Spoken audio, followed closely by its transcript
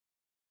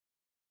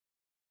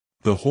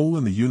The Hole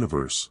in the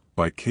Universe,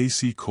 by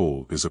K.C.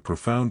 Cole, is a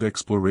profound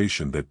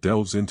exploration that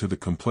delves into the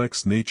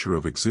complex nature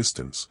of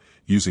existence,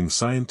 using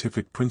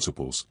scientific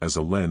principles as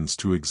a lens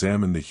to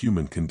examine the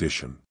human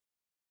condition.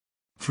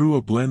 Through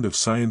a blend of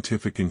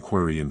scientific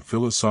inquiry and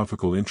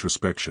philosophical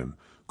introspection,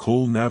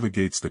 Cole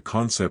navigates the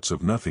concepts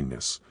of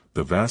nothingness,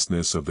 the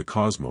vastness of the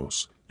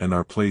cosmos, and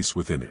our place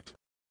within it.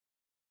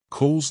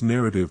 Cole's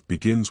narrative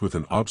begins with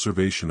an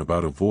observation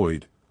about a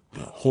void,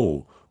 a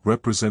hole,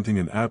 representing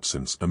an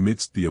absence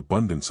amidst the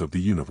abundance of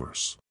the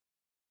universe.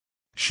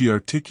 She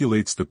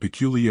articulates the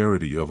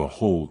peculiarity of a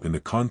hole in the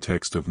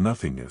context of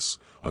nothingness,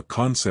 a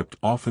concept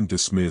often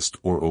dismissed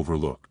or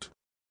overlooked.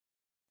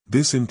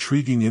 This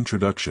intriguing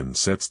introduction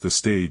sets the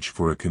stage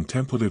for a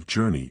contemplative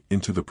journey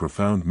into the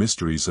profound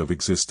mysteries of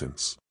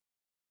existence.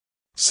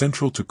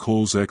 Central to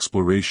Cole's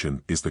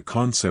exploration is the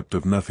concept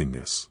of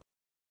nothingness.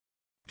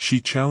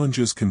 She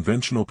challenges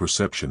conventional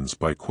perceptions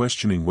by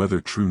questioning whether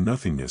true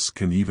nothingness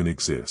can even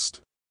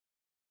exist.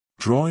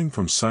 Drawing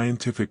from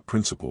scientific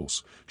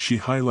principles, she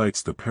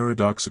highlights the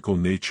paradoxical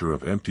nature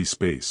of empty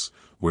space,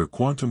 where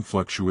quantum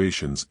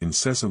fluctuations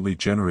incessantly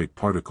generate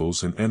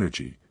particles and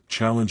energy,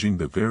 challenging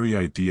the very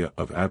idea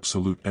of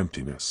absolute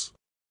emptiness.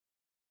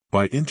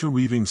 By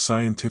interweaving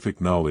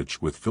scientific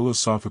knowledge with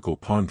philosophical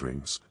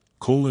ponderings,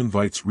 Cole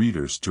invites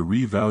readers to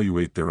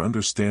reevaluate their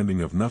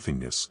understanding of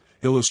nothingness,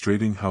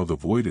 illustrating how the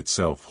void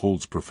itself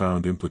holds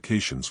profound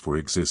implications for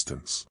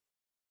existence.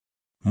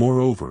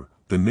 Moreover,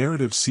 the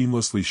narrative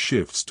seamlessly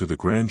shifts to the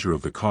grandeur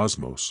of the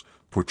cosmos,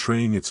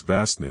 portraying its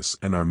vastness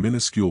and our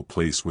minuscule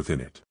place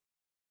within it.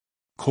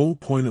 Cole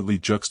poignantly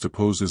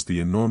juxtaposes the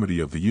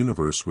enormity of the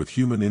universe with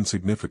human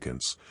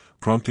insignificance,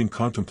 prompting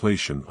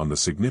contemplation on the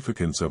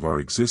significance of our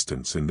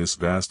existence in this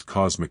vast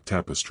cosmic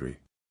tapestry.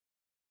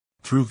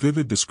 Through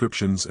vivid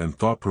descriptions and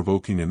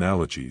thought-provoking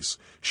analogies,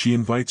 she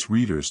invites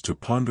readers to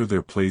ponder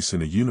their place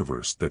in a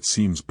universe that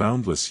seems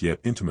boundless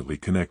yet intimately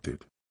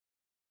connected.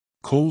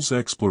 Cole's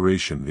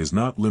exploration is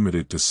not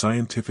limited to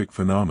scientific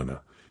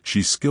phenomena,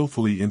 she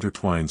skillfully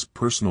intertwines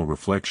personal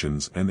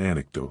reflections and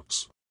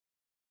anecdotes.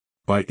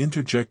 By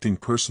interjecting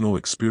personal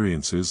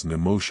experiences and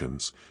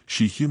emotions,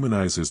 she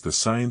humanizes the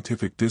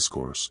scientific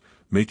discourse,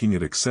 making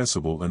it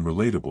accessible and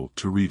relatable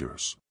to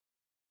readers.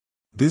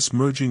 This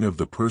merging of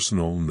the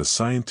personal and the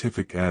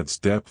scientific adds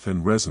depth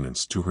and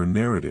resonance to her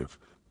narrative,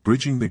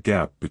 bridging the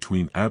gap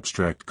between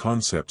abstract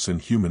concepts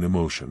and human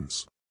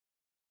emotions.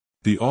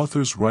 The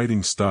author's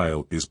writing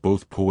style is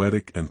both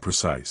poetic and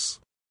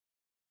precise.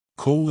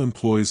 Cole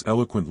employs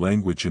eloquent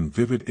language and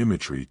vivid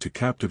imagery to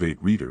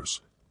captivate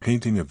readers,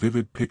 painting a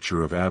vivid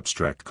picture of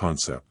abstract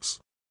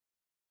concepts.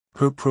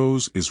 Her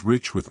prose is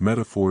rich with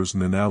metaphors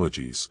and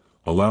analogies,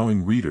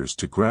 allowing readers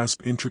to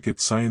grasp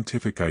intricate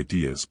scientific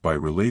ideas by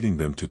relating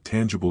them to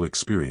tangible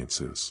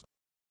experiences.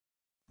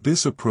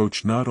 This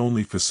approach not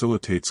only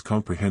facilitates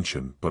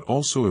comprehension but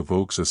also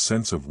evokes a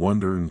sense of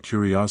wonder and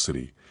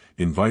curiosity,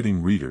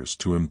 inviting readers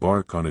to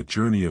embark on a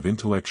journey of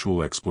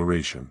intellectual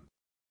exploration.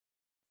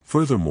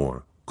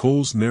 Furthermore,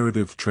 Cole's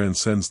narrative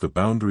transcends the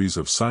boundaries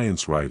of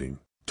science writing,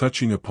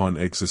 touching upon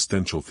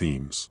existential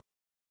themes.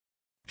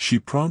 She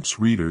prompts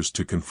readers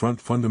to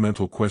confront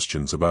fundamental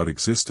questions about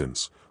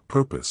existence,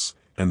 purpose,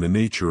 and the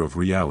nature of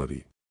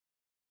reality.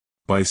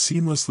 By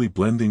seamlessly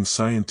blending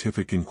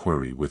scientific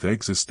inquiry with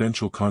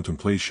existential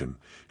contemplation,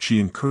 she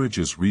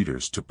encourages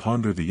readers to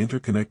ponder the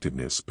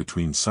interconnectedness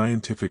between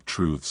scientific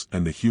truths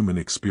and the human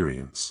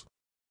experience.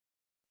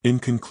 In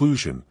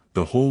conclusion,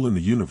 The Hole in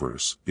the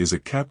Universe is a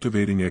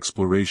captivating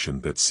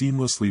exploration that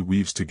seamlessly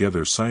weaves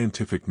together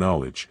scientific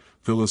knowledge,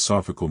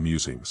 philosophical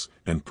musings,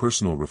 and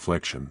personal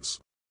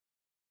reflections.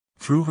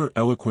 Through her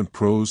eloquent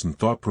prose and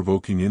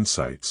thought-provoking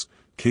insights,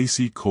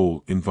 K.C.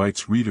 Cole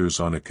invites readers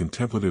on a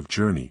contemplative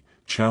journey,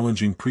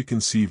 challenging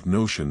preconceived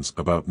notions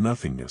about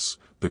nothingness,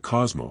 the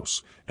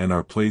cosmos, and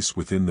our place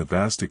within the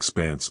vast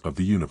expanse of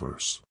the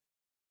universe.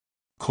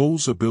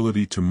 Cole's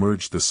ability to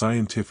merge the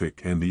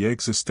scientific and the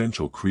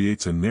existential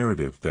creates a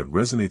narrative that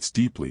resonates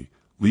deeply,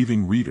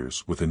 leaving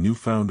readers with a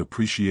newfound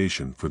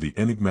appreciation for the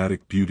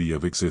enigmatic beauty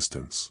of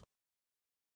existence.